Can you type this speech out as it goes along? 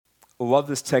Love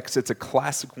this text. It's a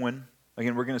classic one.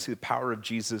 Again, we're going to see the power of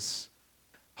Jesus.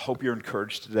 Hope you're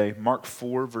encouraged today. Mark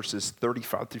 4, verses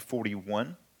 35 through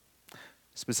 41,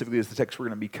 specifically is the text we're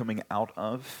going to be coming out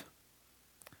of.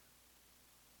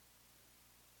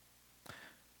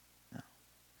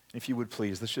 If you would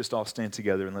please, let's just all stand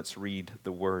together and let's read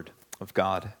the word of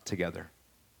God together.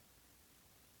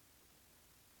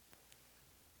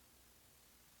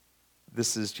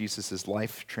 This is Jesus'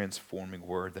 life-transforming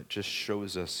word that just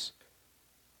shows us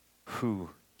who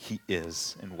he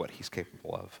is and what he's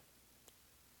capable of.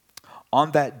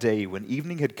 On that day, when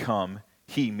evening had come,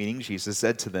 he, meaning Jesus,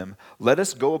 said to them, "Let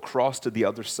us go across to the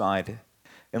other side."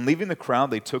 And leaving the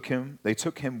crowd, they took him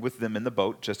with them in the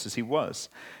boat, just as he was.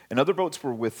 And other boats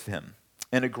were with him.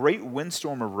 And a great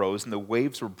windstorm arose, and the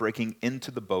waves were breaking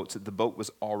into the boat, so that the boat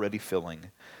was already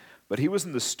filling. But he was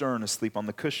in the stern, asleep on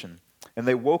the cushion. And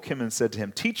they woke him and said to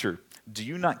him, "Teacher, do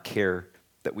you not care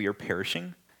that we are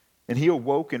perishing?" And he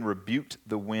awoke and rebuked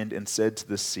the wind and said to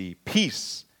the sea,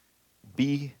 "Peace,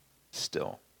 be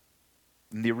still."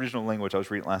 In the original language I was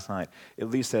reading last night, it at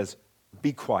least says,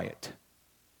 "Be quiet,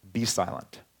 be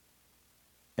silent."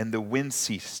 And the wind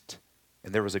ceased,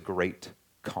 and there was a great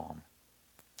calm.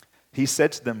 He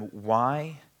said to them,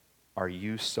 "Why are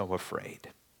you so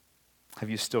afraid? Have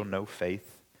you still no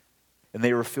faith?" And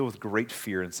they were filled with great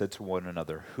fear and said to one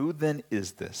another, "Who then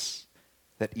is this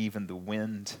that even the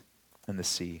wind and the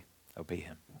sea obey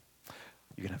him?"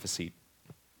 You can have a seat.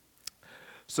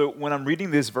 So when I'm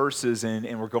reading these verses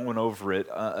and we're going over it,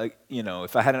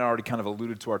 if I hadn't already kind of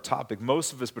alluded to our topic,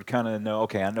 most of us would kind of know,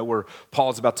 okay, I know where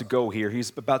Paul's about to go here.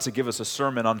 He's about to give us a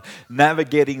sermon on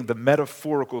navigating the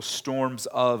metaphorical storms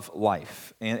of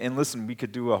life. And listen, we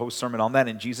could do a whole sermon on that,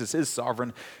 and Jesus is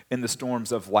sovereign in the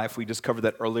storms of life. We just covered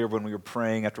that earlier when we were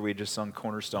praying after we had just sung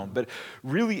Cornerstone. But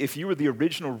really, if you were the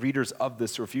original readers of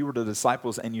this, or if you were the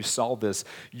disciples and you saw this,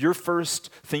 your first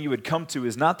thing you would come to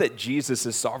is not that Jesus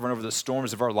is sovereign over the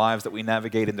storms of our lives that we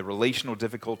navigate in the relational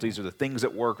difficulties or the things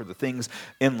at work or the things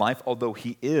in life, although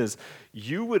he is.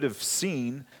 You would have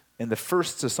seen, and the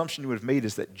first assumption you would have made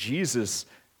is that Jesus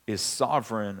is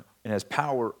sovereign and has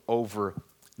power over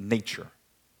nature.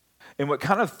 And what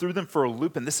kind of threw them for a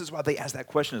loop, and this is why they asked that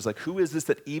question, is like, who is this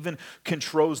that even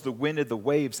controls the wind and the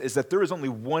waves, is that there is only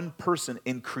one person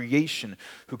in creation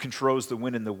who controls the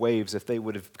wind and the waves if they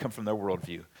would have come from their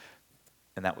worldview,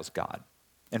 and that was God.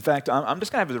 In fact, I'm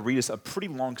just going to have to read us a pretty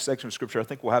long section of Scripture. I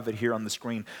think we'll have it here on the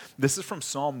screen. This is from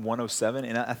Psalm 107,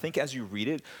 and I think as you read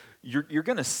it, you're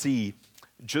going to see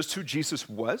just who Jesus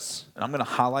was, and I'm going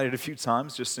to highlight it a few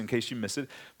times just in case you miss it,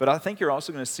 but I think you're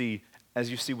also going to see,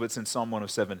 as you see what's in Psalm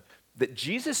 107, that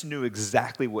Jesus knew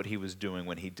exactly what he was doing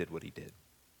when he did what he did,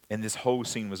 and this whole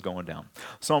scene was going down.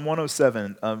 Psalm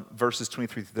 107, verses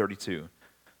 23 through 32.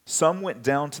 Some went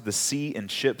down to the sea in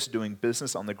ships doing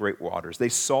business on the great waters. They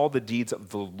saw the deeds of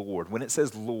the Lord. When it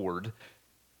says Lord,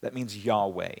 that means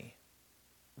Yahweh,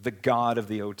 the God of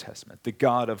the Old Testament, the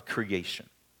God of creation.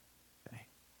 Okay?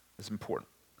 That's important.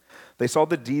 They saw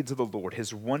the deeds of the Lord,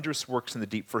 his wondrous works in the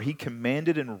deep, for he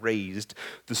commanded and raised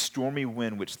the stormy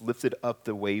wind which lifted up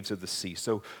the waves of the sea.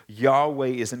 So Yahweh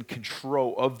is in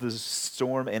control of the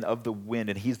storm and of the wind,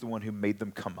 and he's the one who made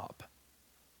them come up.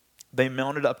 They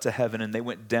mounted up to heaven and they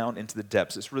went down into the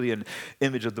depths. It's really an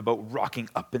image of the boat rocking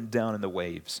up and down in the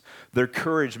waves. Their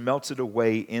courage melted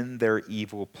away in their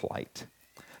evil plight.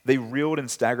 They reeled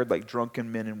and staggered like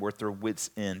drunken men and were at their wits'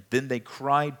 end. Then they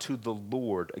cried to the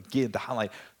Lord, again to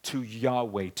highlight, to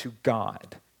Yahweh, to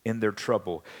God in their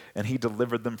trouble, and he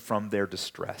delivered them from their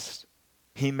distress.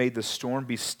 He made the storm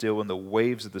be still and the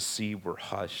waves of the sea were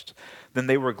hushed. Then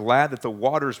they were glad that the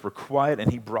waters were quiet and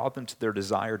he brought them to their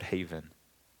desired haven.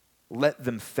 Let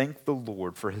them thank the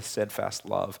Lord for his steadfast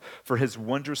love, for his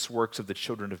wondrous works of the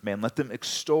children of man. Let them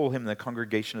extol him in the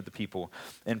congregation of the people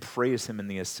and praise him in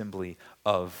the assembly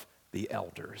of the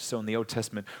elders. So in the Old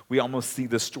Testament, we almost see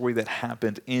the story that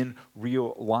happened in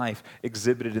real life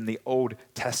exhibited in the Old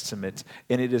Testament.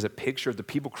 And it is a picture of the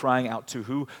people crying out to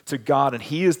who? To God. And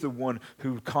he is the one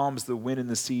who calms the wind and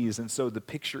the seas. And so the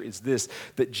picture is this,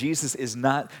 that Jesus is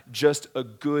not just a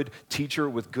good teacher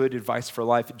with good advice for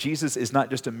life. Jesus is not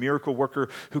just a miracle worker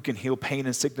who can heal pain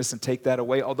and sickness and take that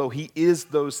away. Although he is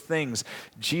those things,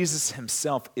 Jesus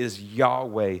himself is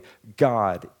Yahweh,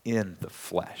 God in the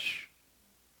flesh.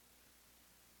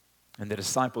 And the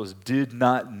disciples did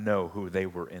not know who they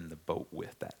were in the boat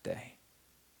with that day.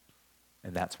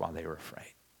 And that's why they were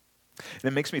afraid. And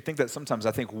it makes me think that sometimes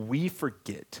I think we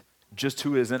forget just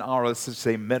who is in our, let's just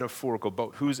say, metaphorical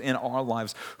boat, who's in our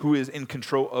lives, who is in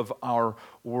control of our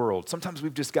world. Sometimes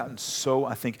we've just gotten so,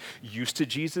 I think, used to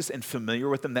Jesus and familiar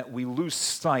with him that we lose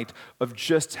sight of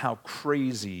just how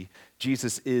crazy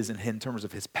Jesus is in terms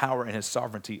of his power and his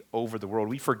sovereignty over the world.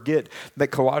 We forget that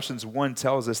Colossians 1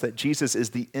 tells us that Jesus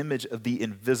is the image of the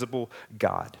invisible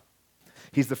God.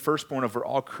 He's the firstborn over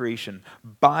all creation.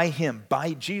 By him,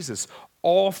 by Jesus,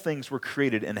 all things were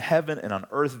created in heaven and on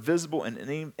earth, visible and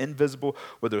invisible,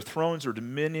 whether thrones or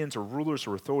dominions or rulers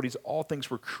or authorities, all things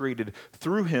were created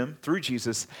through him, through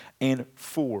Jesus, and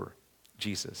for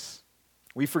Jesus.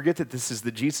 We forget that this is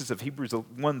the Jesus of Hebrews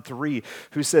 1:3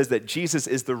 who says that Jesus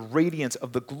is the radiance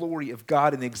of the glory of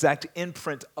God and the exact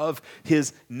imprint of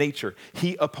his nature.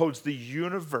 He upholds the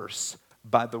universe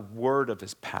by the word of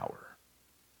his power.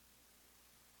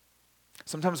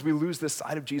 Sometimes we lose this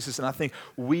side of Jesus, and I think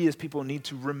we as people need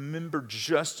to remember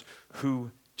just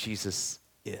who Jesus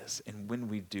is. And when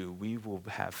we do, we will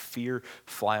have fear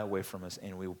fly away from us,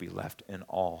 and we will be left in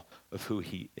awe of who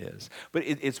he is. But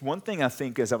it's one thing, I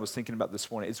think, as I was thinking about this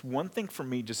morning, it's one thing for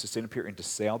me just to stand up here and to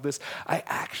say all this. I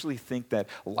actually think that,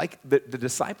 like the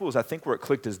disciples, I think where it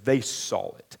clicked is they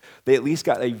saw it. They at least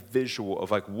got a visual of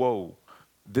like, whoa,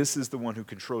 this is the one who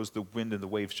controls the wind and the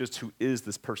waves. Just who is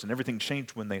this person? Everything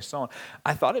changed when they saw it.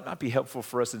 I thought it might be helpful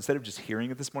for us, instead of just hearing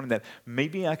it this morning, that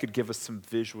maybe I could give us some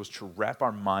visuals to wrap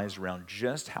our minds around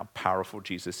just how powerful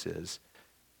Jesus is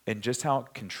and just how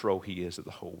control he is of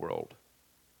the whole world,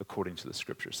 according to the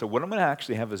scriptures. So what I'm going to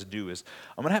actually have us do is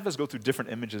I'm going to have us go through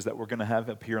different images that we're going to have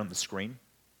up here on the screen.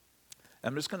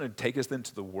 I'm just going to take us then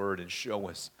to the Word and show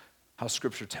us how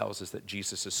Scripture tells us that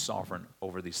Jesus is sovereign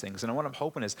over these things. And what I'm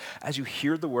hoping is, as you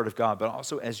hear the Word of God, but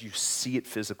also as you see it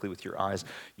physically with your eyes,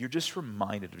 you're just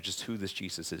reminded of just who this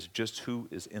Jesus is, just who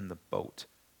is in the boat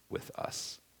with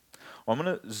us. Well, I'm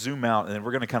going to zoom out, and then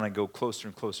we're going to kind of go closer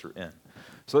and closer in.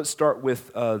 So let's start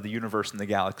with the universe and the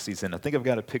galaxies. And I think I've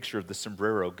got a picture of the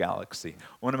Sombrero Galaxy,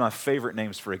 one of my favorite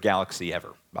names for a galaxy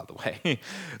ever, by the way.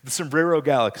 The Sombrero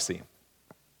Galaxy.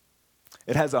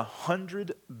 It has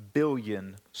 100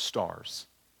 billion stars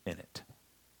in it.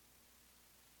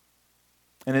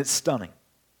 And it's stunning.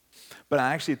 But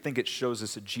I actually think it shows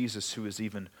us a Jesus who is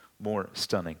even more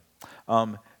stunning.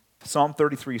 Psalm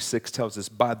 33:6 tells us,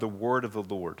 by the word of the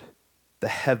Lord, the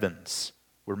heavens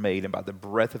were made, and by the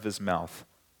breath of his mouth,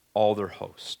 all their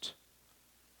host.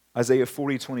 Isaiah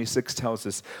 40:26 tells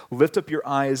us, lift up your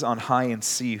eyes on high and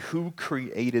see who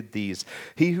created these.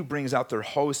 He who brings out their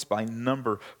hosts by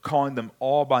number, calling them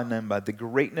all by name, by the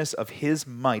greatness of his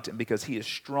might, and because he is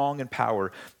strong in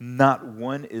power, not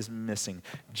one is missing.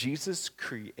 Jesus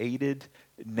created,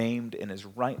 named, and is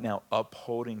right now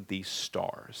upholding these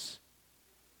stars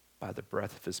by the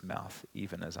breath of his mouth,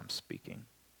 even as I'm speaking.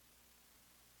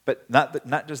 But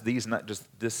not just these, not just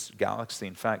this galaxy.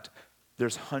 In fact,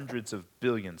 there's hundreds of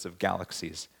billions of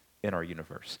galaxies in our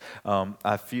universe.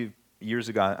 A few years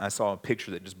ago, I saw a picture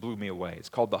that just blew me away. It's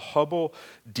called the Hubble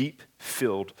Deep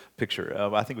Field Picture.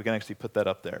 I think we can actually put that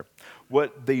up there.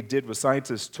 What they did was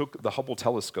scientists took the Hubble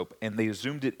telescope and they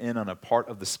zoomed it in on a part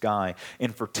of the sky,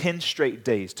 and for 10 straight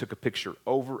days took a picture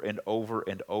over and over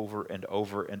and over and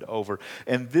over and over.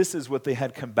 And this is what they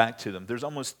had come back to them. There's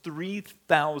almost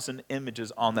 3,000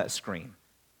 images on that screen.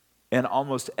 And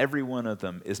almost every one of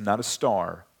them is not a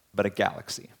star, but a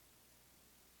galaxy.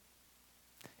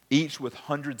 Each with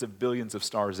hundreds of billions of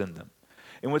stars in them.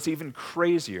 And what's even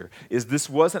crazier is this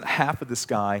wasn't half of the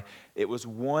sky, it was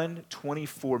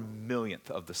 1/24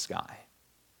 of the sky.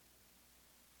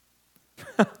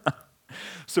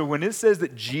 So when it says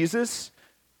that Jesus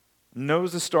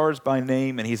knows the stars by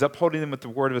name and he's upholding them with the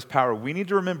word of his power, we need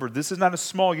to remember this is not a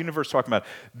small universe talking about.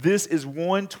 This is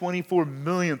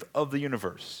 1/24 of the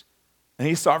universe. And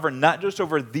he's sovereign not just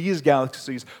over these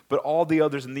galaxies, but all the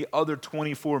others and the other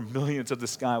 24 millions of the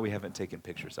sky we haven't taken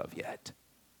pictures of yet. It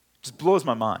just blows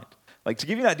my mind. Like, to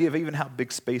give you an idea of even how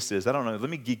big space is, I don't know,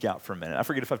 let me geek out for a minute. I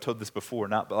forget if I've told this before or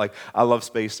not, but like, I love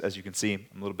space, as you can see.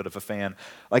 I'm a little bit of a fan.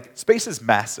 Like, space is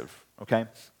massive, okay?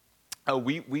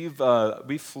 We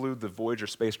flew the Voyager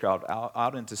spacecraft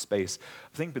out into space,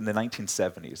 I think in the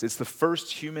 1970s. It's the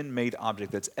first human-made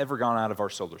object that's ever gone out of our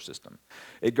solar system.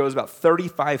 It goes about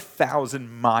 35,000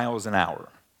 miles an hour,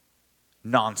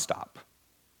 nonstop.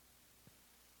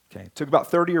 Okay, it took about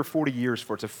 30 or 40 years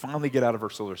for it to finally get out of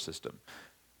our solar system.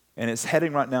 And it's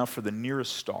heading right now for the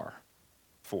nearest star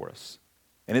for us.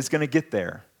 And it's going to get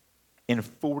there in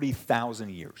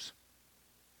 40,000 years.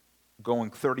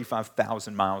 Going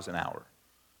 35,000 miles an hour.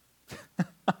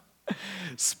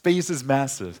 Space is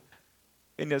massive.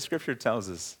 And yet Scripture tells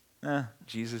us,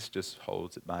 Jesus just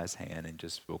holds it by his hand and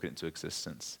just spoke it into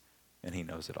existence, and he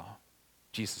knows it all.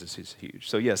 Jesus is huge.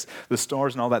 So yes, the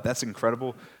stars and all that, that's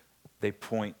incredible. They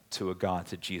point to a God,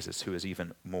 to Jesus, who is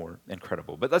even more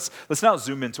incredible. But let's now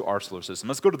zoom into our solar system.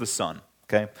 Let's go to the sun,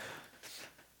 okay?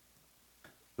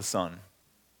 The sun.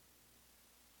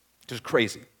 Just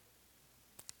crazy.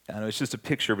 I know it's just a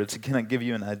picture, but to kind of give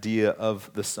you an idea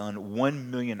of the sun,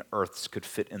 1 million Earths could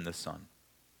fit in the sun.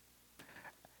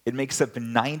 It makes up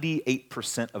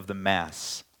 98% of the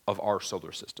mass of our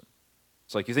solar system.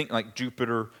 It's like you think like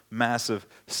Jupiter, massive,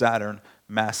 Saturn,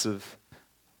 massive.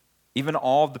 Even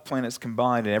all of the planets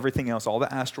combined and everything else, all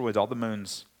the asteroids, all the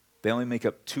moons, they only make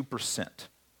up 2%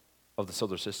 of the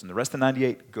solar system. The rest of the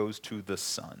 98 goes to the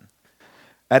sun.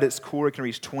 At its core, it can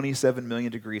reach 27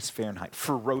 million degrees Fahrenheit.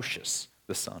 Ferocious,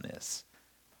 the sun is.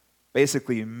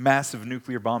 Basically, massive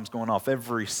nuclear bombs going off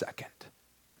every second.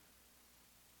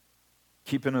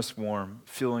 Keeping us warm,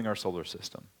 fueling our solar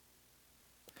system.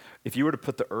 If you were to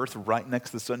put the Earth right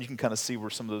next to the sun, you can kind of see where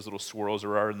some of those little swirls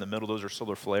are in the middle. Those are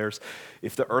solar flares.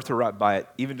 If the Earth were right by it,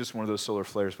 even just one of those solar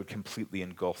flares would completely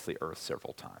engulf the Earth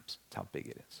several times. That's how big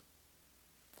it is.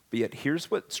 But yet, here's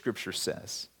what Scripture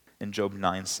says in Job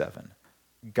 9:7.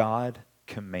 God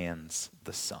commands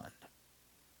the sun.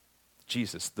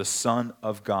 Jesus, the Son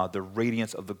of God, the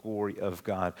radiance of the glory of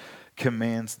God,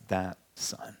 commands that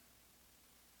sun.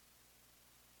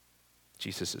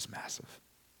 Jesus is massive.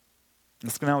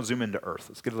 Let's now zoom into Earth.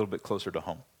 Let's get a little bit closer to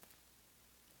home.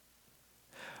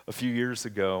 A few years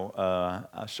ago,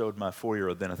 I showed my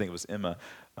 4-year-old, then I think it was Emma,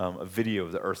 a video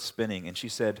of the Earth spinning, and she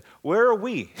said, "Where are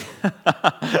we?"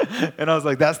 And I was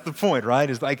like, that's the point, right?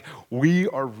 It's like we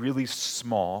are really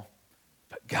small,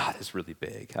 but God is really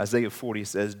big. Isaiah 40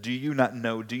 says, "Do you not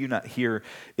know, do you not hear?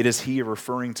 It is He,"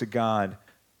 referring to God,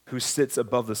 "who sits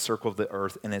above the circle of the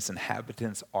earth, and its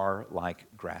inhabitants are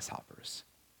like grasshoppers."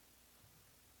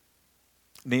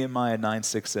 Nehemiah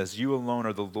 9:6 says, "You alone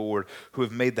are the Lord who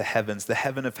have made the heavens, the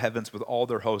heaven of heavens with all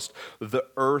their host, the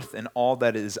earth and all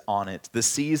that is on it, the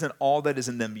seas and all that is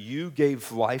in them. You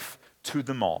gave life to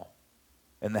them all,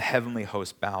 and the heavenly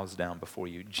host bows down before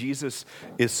you." Jesus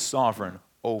is sovereign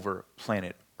over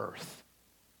planet Earth.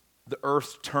 The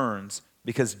earth turns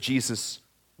because Jesus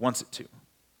wants it to.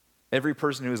 Every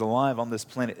person who is alive on this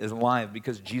planet is alive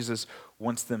because Jesus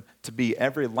wants them to be.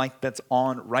 Every light that's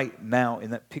on right now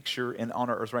in that picture and on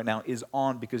our earth right now is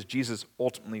on because Jesus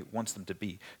ultimately wants them to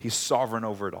be. He's sovereign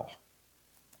over it all,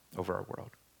 over our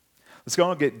world. Let's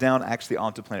go and get down actually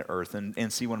onto planet Earth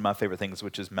and see one of my favorite things,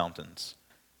 which is mountains.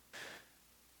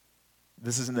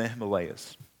 This is in the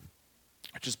Himalayas.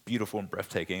 It's just beautiful and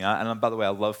breathtaking. And by the way, I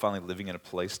love finally living in a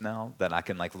place now that I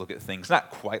can like look at things, not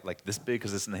quite like this big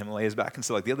because it's in the Himalayas, but I can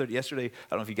see like yesterday, I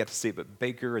don't know if you got to see it, but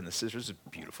Baker and the Scissors was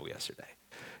beautiful yesterday.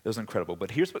 It was incredible.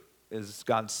 But here's what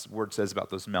God's word says about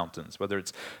those mountains, whether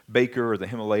it's Baker or the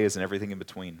Himalayas and everything in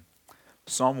between.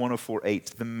 Psalm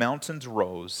 104:8, "The mountains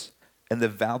rose and the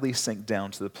valleys sank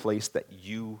down to the place that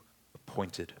you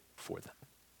appointed for them."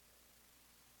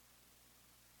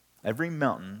 Every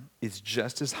mountain is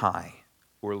just as high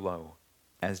or low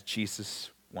as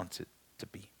Jesus wants it to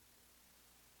be.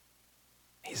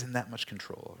 He's in that much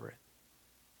control over it.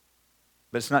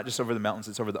 But it's not just over the mountains,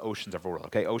 it's over the oceans of our world,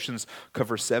 okay? Oceans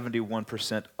cover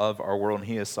 71% of our world, and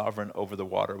He is sovereign over the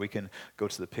water. We can go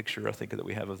to the picture, I think, that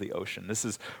we have of the ocean. This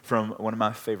is from one of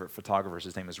my favorite photographers.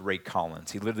 His name is Ray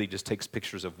Collins. He literally just takes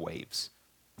pictures of waves.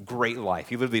 Great life.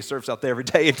 He literally surfs out there every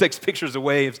day and takes pictures of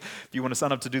waves. If you want to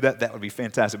sign up to do that, that would be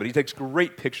fantastic. But he takes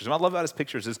great pictures. And what I love about his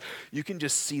pictures is you can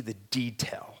just see the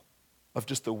detail of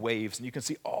just the waves, and you can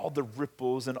see all the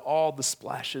ripples and all the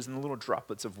splashes and the little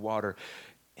droplets of water.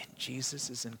 And Jesus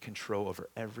is in control over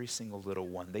every single little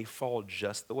one. They fall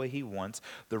just the way He wants.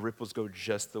 The ripples go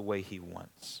just the way He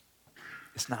wants.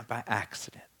 It's not by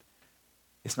accident.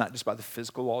 It's not just by the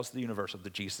physical laws of the universe of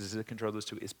the Jesus is in control of those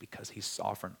two. It's because He's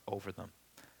sovereign over them.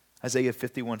 Isaiah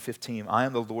 51:15, "I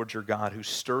am the Lord your God who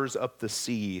stirs up the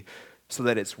sea so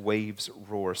that its waves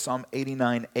roar." Psalm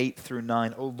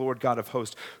 89:8-9, "O Lord God of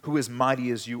hosts, who is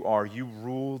mighty as you are, you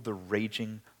rule the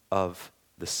raging of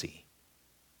the sea."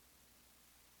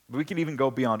 We can even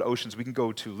go beyond oceans. We can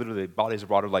go to literally bodies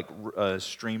of water like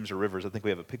streams or rivers. I think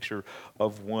we have a picture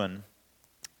of one.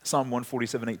 Psalm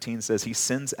 147:18 says, "He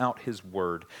sends out His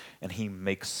word and He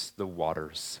makes the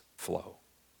waters flow."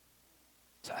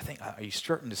 So I think, are you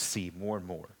starting to see more and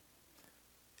more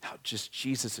how just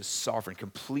Jesus is sovereign,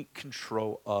 complete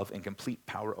control of and complete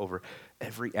power over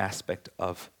every aspect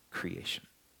of creation?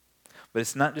 But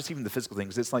it's not just even the physical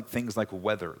things. It's like things like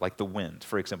weather, like the wind,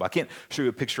 for example. I can't show you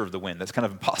a picture of the wind. That's kind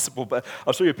of impossible, but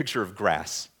I'll show you a picture of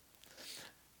grass.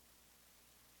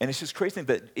 And it's just crazy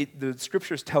that the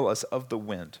scriptures tell us of the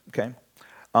wind, okay?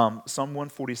 Psalm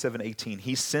 147:18,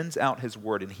 he sends out his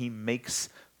word and he makes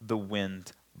the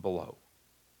wind blow.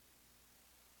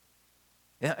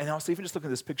 And also, even just look at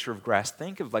this picture of grass,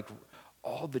 think of like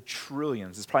all the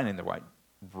trillions, it's probably not the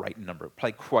right number,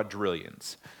 probably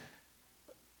quadrillions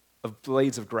of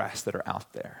blades of grass that are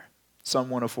out there. Psalm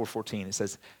 104:14, it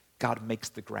says, God makes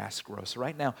the grass grow. So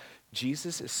right now,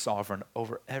 Jesus is sovereign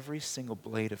over every single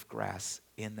blade of grass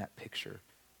in that picture.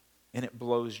 And it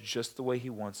blows just the way he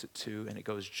wants it to, and it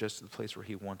goes just to the place where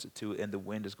he wants it to, and the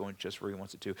wind is going just where he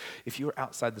wants it to. If you were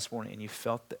outside this morning and you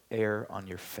felt the air on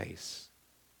your face,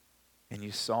 and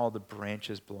you saw the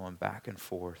branches blowing back and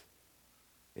forth,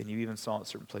 and you even saw at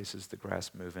certain places the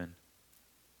grass moving,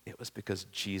 it was because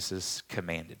Jesus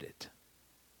commanded it.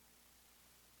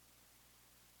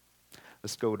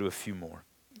 Let's go to a few more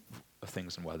of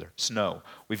things in weather. Snow.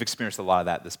 We've experienced a lot of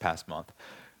that this past month.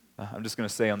 I'm just going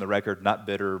to say on the record, not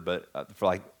bitter, but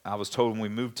I was told when we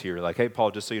moved here, like, hey, Paul,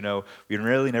 just so you know, we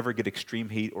really never get extreme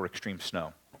heat or extreme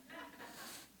snow.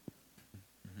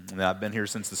 And I've been here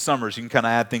since the summer, so you can kind of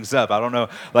add things up. I don't know.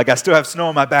 Like, I still have snow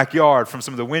in my backyard from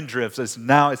some of the wind drifts. It's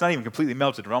not even completely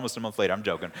melted. We're almost a month later. I'm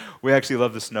joking. We actually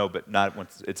love the snow, but not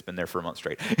once it's been there for a month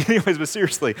straight. Anyways, but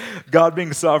seriously, God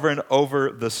being sovereign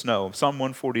over the snow. Psalm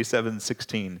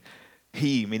 147:16.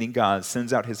 He, meaning God,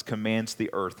 sends out his commands to the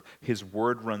earth. His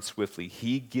word runs swiftly.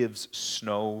 He gives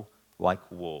snow like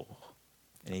wool,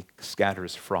 and he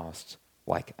scatters frost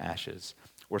like ashes.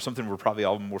 Or something we're probably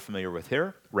all more familiar with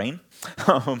here, rain.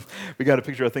 We got a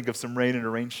picture, I think, of some rain in a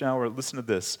rain shower. Listen to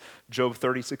this. Job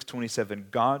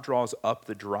 36:27. God draws up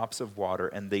the drops of water,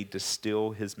 and they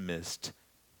distill his mist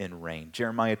in rain.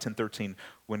 Jeremiah 10:13.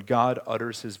 When God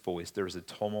utters his voice, there is a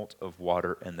tumult of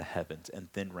water in the heavens, and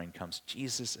then rain comes.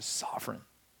 Jesus is sovereign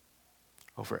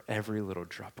over every little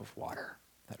drop of water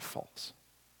that falls.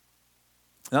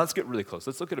 Now let's get really close.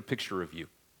 Let's look at a picture of you.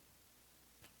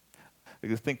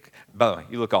 By the way,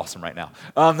 you look awesome right now.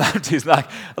 I'm not going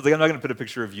to put a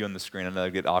picture of you on the screen. I know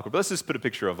it'd get awkward, but let's just put a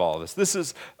picture of all of us. This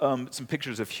is some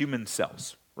pictures of human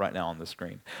cells right now on the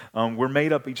screen. We're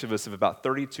made up, each of us, of about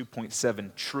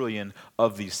 32.7 trillion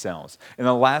of these cells. In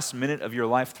the last minute of your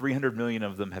life, 300 million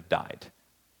of them have died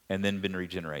and then been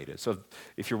regenerated. So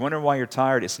if you're wondering why you're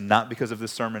tired, it's not because of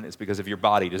this sermon, it's because of your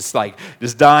body just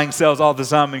dying cells all the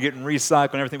time and getting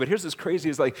recycled and everything. But here's what's crazy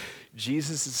is like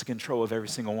Jesus is in control of every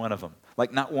single one of them.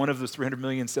 Like not one of those 300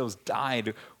 million cells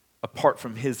died apart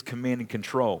from his command and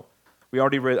control. We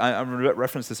already read, I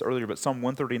referenced this earlier, but Psalm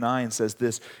 139 says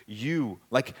this, you,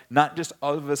 like not just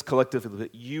all of us collectively,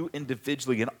 but you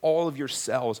individually and all of your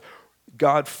cells,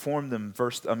 God formed them,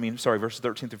 verses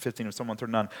 13 through 15 of Psalm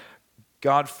 139,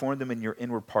 God formed them in your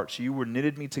inward parts. You were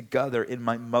knitted me together in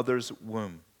my mother's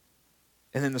womb.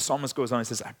 And then the psalmist goes on and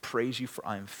says, I praise you for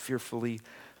I am fearfully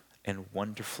and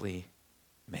wonderfully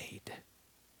made.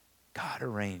 God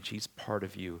arranged, he's part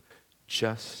of you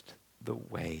just the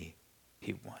way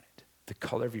he wanted. The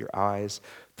color of your eyes,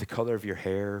 the color of your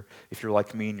hair, if you're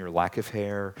like me and your lack of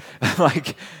hair,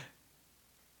 like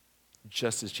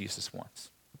just as Jesus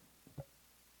wants.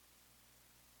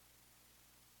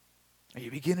 Are you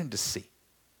beginning to see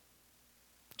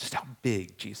just how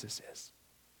big Jesus is?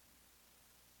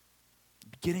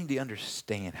 Beginning to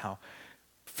understand how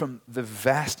from the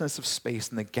vastness of space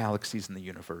and the galaxies in the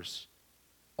universe,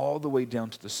 all the way down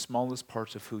to the smallest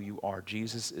parts of who you are,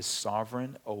 Jesus is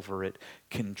sovereign over it,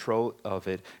 control of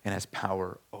it, and has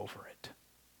power over it.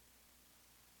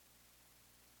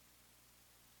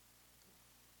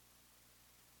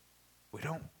 We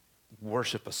don't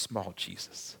worship a small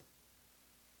Jesus.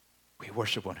 We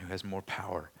worship one who has more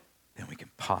power than we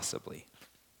can possibly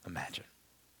imagine,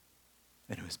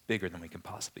 and who is bigger than we can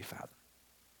possibly fathom.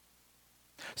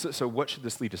 So what should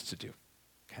this lead us to do?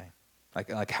 Okay.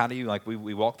 Like how do you,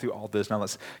 we walk through all this. Now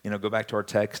let's, go back to our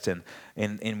text and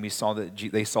we saw that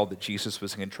they saw that Jesus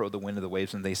was in control of the wind of the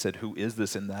waves, and they said, who is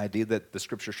this? And the idea that the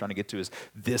scripture is trying to get to is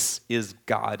this is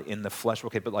God in the flesh.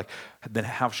 Okay, but then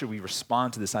how should we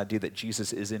respond to this idea that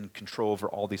Jesus is in control over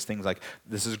all these things? Like,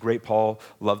 this is great, Paul.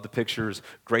 Love the pictures.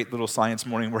 Great little science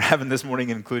morning we're having this morning,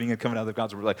 including it coming out of the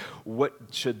God's word. Like, what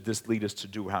should this lead us to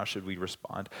do? How should we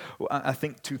respond? Well, I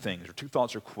think two things, or two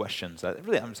thoughts or questions. I'm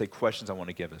going to say questions I want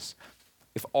to give us.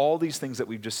 If all these things that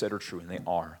we've just said are true, and they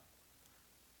are,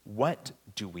 what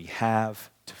do we have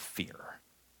to fear?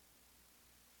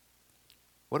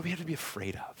 What do we have to be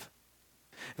afraid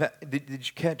of? Did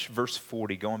you catch verse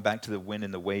 40, going back to the wind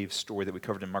and the waves story that we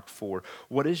covered in Mark 4?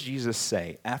 What does Jesus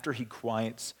say after he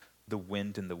quiets the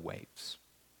wind and the waves?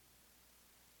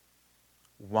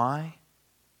 Why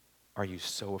are you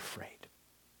so afraid?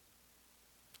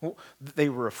 Well, they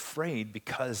were afraid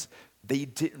because they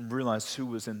didn't realize who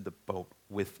was in the boat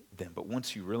with them. But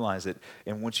once you realize it,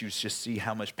 and once you just see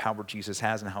how much power Jesus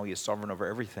has and how he is sovereign over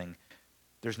everything,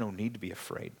 there's no need to be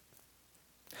afraid.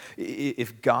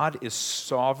 If God is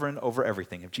sovereign over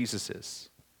everything, if Jesus is,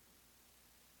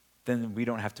 then we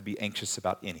don't have to be anxious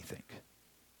about anything.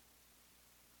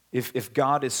 If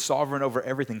God is sovereign over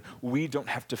everything, we don't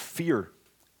have to fear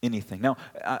anything. Now,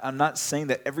 I'm not saying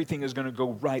that everything is going to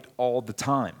go right all the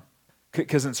time,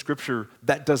 because in Scripture,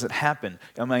 that doesn't happen.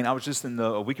 I mean, I was just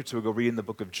a week or two ago reading the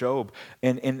book of Job,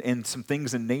 and some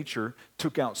things in nature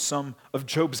took out some of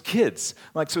Job's kids.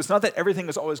 So it's not that everything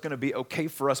is always going to be okay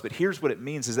for us, but here's what it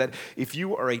means, is that if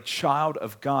you are a child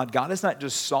of God, God is not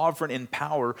just sovereign in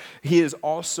power, he is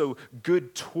also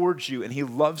good towards you, and he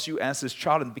loves you as his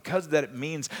child. And because of that, it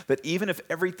means that even if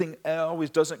everything always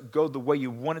doesn't go the way you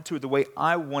want it to, or the way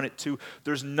I want it to,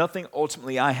 there's nothing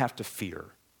ultimately I have to fear.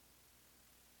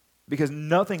 Because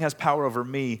nothing has power over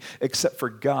me except for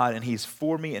God, and he's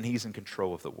for me, and he's in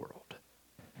control of the world.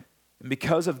 And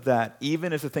because of that,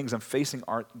 even if the things I'm facing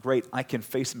aren't great, I can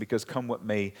face them because come what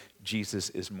may, Jesus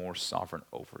is more sovereign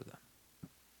over them.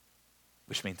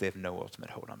 Which means they have no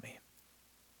ultimate hold on me.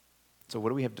 So what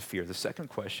do we have to fear? The second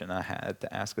question I had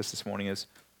to ask us this morning is,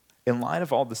 in light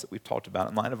of all this that we've talked about,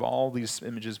 in light of all these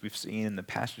images we've seen and the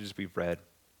passages we've read,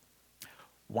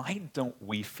 why don't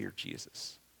we fear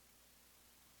Jesus?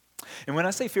 And when I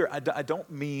say fear, I don't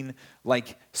mean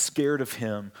like scared of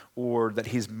him or that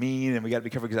he's mean and we got to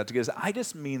be careful because I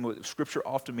just mean what Scripture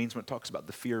often means when it talks about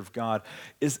the fear of God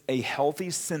is a healthy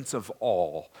sense of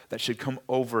awe that should come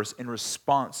over us in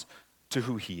response to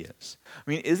who he is. I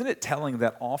mean, isn't it telling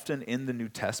that often in the New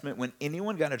Testament, when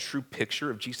anyone got a true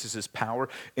picture of Jesus' power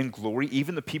and glory,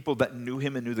 even the people that knew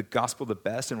him and knew the gospel the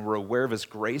best and were aware of his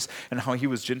grace and how he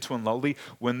was gentle and lowly,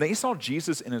 when they saw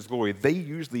Jesus in his glory, they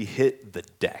usually hit the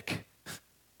deck.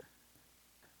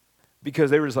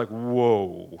 Because they were just like,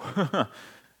 whoa.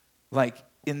 Like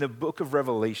in the book of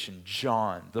Revelation,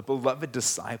 John, the beloved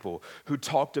disciple who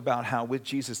talked about how with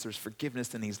Jesus there's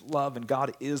forgiveness and he's love and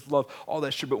God is love, all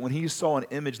that's true. But when he saw an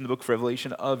image in the book of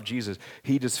Revelation of Jesus,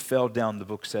 he just fell down, the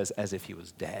book says, as if he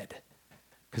was dead.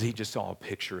 Because he just saw a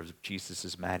picture of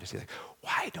Jesus' majesty. Like,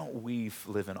 why don't we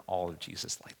live in awe of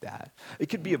Jesus like that? It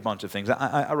could be a bunch of things.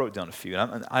 I wrote down a few.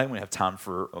 And I don't have time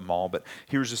for them all, but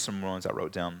here's just some ones I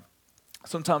wrote down.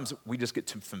 Sometimes we just get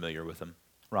too familiar with them,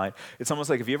 right? It's almost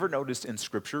like, have you ever noticed in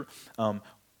Scripture,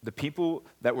 the people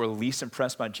that were least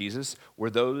impressed by Jesus were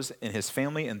those in his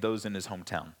family and those in his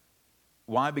hometown.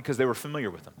 Why? Because they were familiar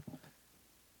with him.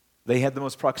 They had the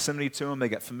most proximity to him. They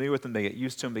got familiar with him. They got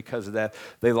used to him. Because of that,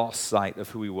 they lost sight of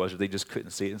who he was, or they just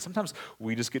couldn't see it. And sometimes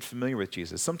we just get familiar with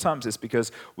Jesus. Sometimes it's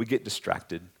because we get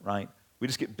distracted, right? We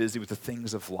just get busy with the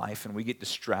things of life, and we get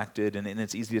distracted, and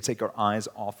it's easy to take our eyes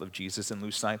off of Jesus and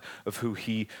lose sight of who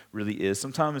he really is.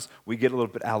 Sometimes we get a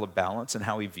little bit out of balance in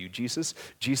how we view Jesus.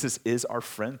 Jesus is our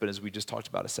friend, but as we just talked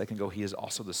about a second ago, he is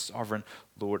also the sovereign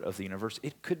Lord of the universe.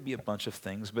 It could be a bunch of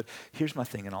things, but here's my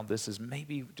thing in all this is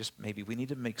maybe, just maybe, we need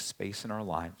to make space in our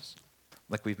lives,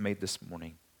 like we've made this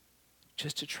morning,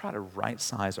 just to try to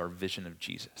right-size our vision of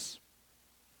Jesus.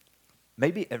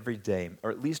 Maybe every day,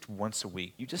 or at least once a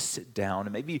week, you just sit down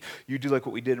and maybe you do like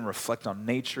what we did and reflect on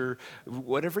nature.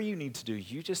 Whatever you need to do,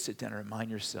 you just sit down and remind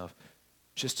yourself,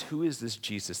 just who is this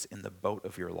Jesus in the boat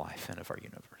of your life and of our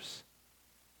universe?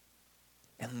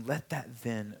 And let that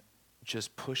then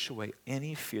just push away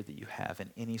any fear that you have and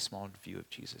any small view of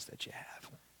Jesus that you have.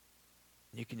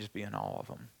 You can just be in awe of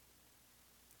him.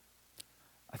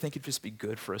 I think it'd just be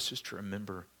good for us just to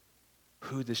remember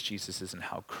who this Jesus is and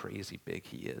how crazy big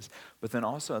he is. But then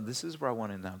also, this is where I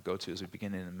want to now go to as we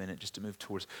begin in a minute, just to move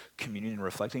towards communion and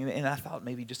reflecting. And I thought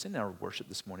maybe just in our worship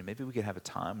this morning, maybe we could have a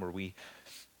time where we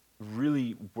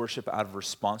really worship out of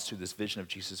response to this vision of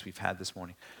Jesus we've had this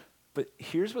morning. But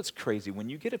here's what's crazy. When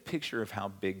you get a picture of how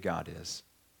big God is,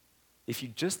 if you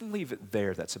just leave it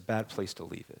there, that's a bad place to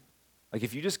leave it. Like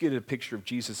if you just get a picture of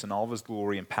Jesus in all of his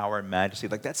glory and power and majesty,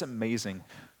 like that's amazing.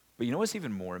 But you know what's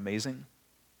even more amazing?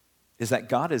 Is that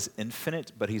God is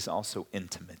infinite, but he's also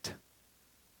intimate.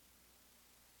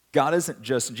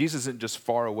 Jesus isn't just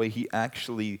far away. He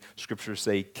actually, scriptures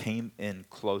say, came in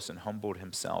close and humbled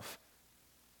himself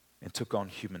and took on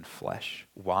human flesh.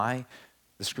 Why?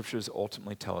 The scriptures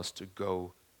ultimately tell us to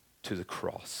go to the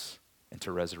cross and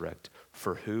to resurrect.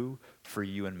 For who? For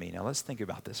you and me. Now let's think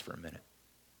about this for a minute.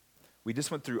 We just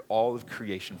went through all of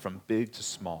creation from big to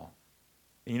small.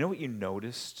 And you know what you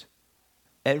noticed?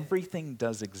 Everything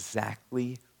does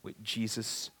exactly what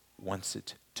Jesus wants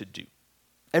it to do.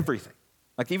 Everything.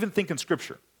 Like even think in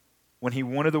Scripture. When he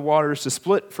wanted the waters to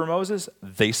split for Moses,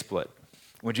 they split.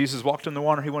 When Jesus walked on the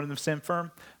water, he wanted them to stand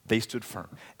firm. They stood firm.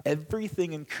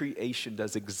 Everything in creation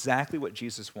does exactly what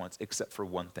Jesus wants, except for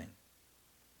one thing: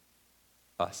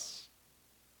 us.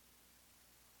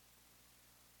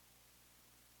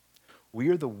 We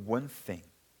are the one thing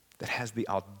that has the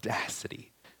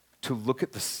audacity to look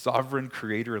at the sovereign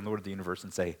creator and Lord of the universe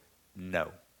and say,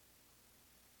 no.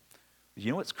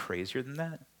 You know what's crazier than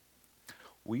that?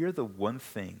 We are the one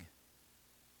thing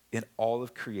in all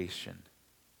of creation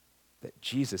that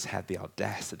Jesus had the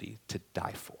audacity to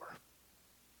die for.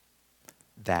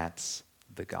 That's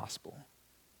the gospel.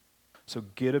 So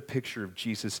get a picture of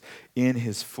Jesus in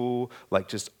his full,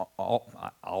 just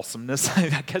awesomeness,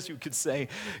 I guess you could say.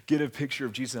 Get a picture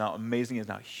of Jesus and how amazing he is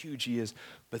and how huge he is.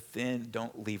 But then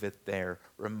don't leave it there.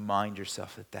 Remind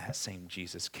yourself that that same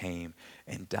Jesus came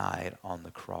and died on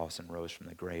the cross and rose from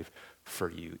the grave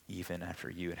for you, even after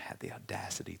you had the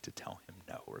audacity to tell him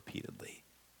no repeatedly.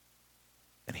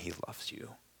 And he loves you.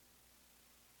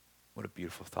 What a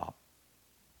beautiful thought.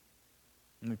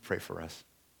 Let me pray for us.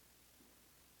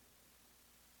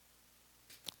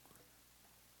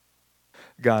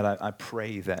 God, I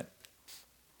pray that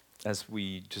as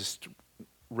we just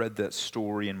read that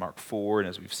story in Mark 4 and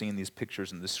as we've seen these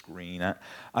pictures on the screen,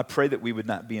 I pray that we would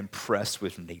not be impressed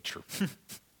with nature.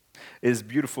 As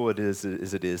beautiful as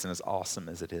it is and as awesome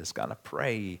as it is, God, I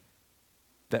pray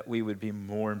that we would be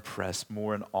more impressed,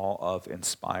 more in awe of,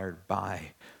 inspired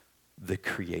by the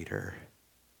Creator,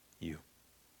 you.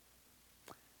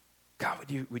 God,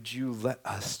 would you let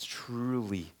us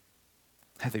truly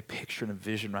have a picture and a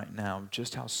vision right now of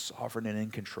just how sovereign and in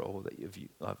control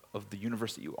of the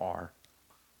universe that you are.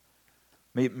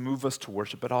 May it move us to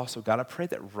worship, but also, God, I pray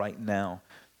that right now,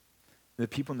 the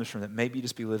people in this room that maybe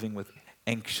just be living with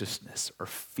anxiousness or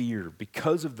fear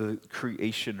because of the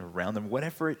creation around them,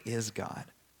 whatever it is, God,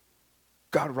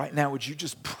 right now, would you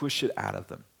just push it out of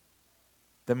them?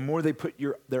 The more they put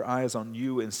their eyes on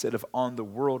you instead of on the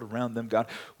world around them, God,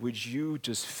 would you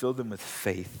just fill them with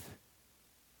faith?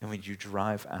 And would you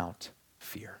drive out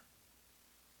fear?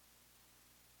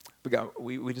 But God,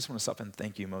 we just want to stop and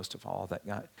thank you most of all that,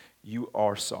 God, you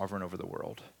are sovereign over the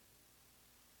world.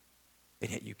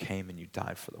 And yet you came and you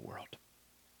died for the world.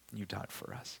 And you died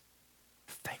for us.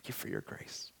 Thank you for your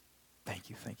grace.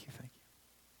 Thank you, thank you, thank you.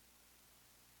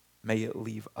 May it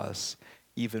leave us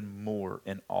even more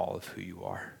in awe of who you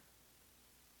are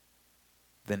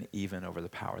than even over the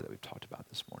power that we've talked about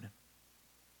this morning.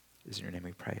 It is in your name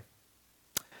we pray.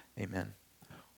 Amen.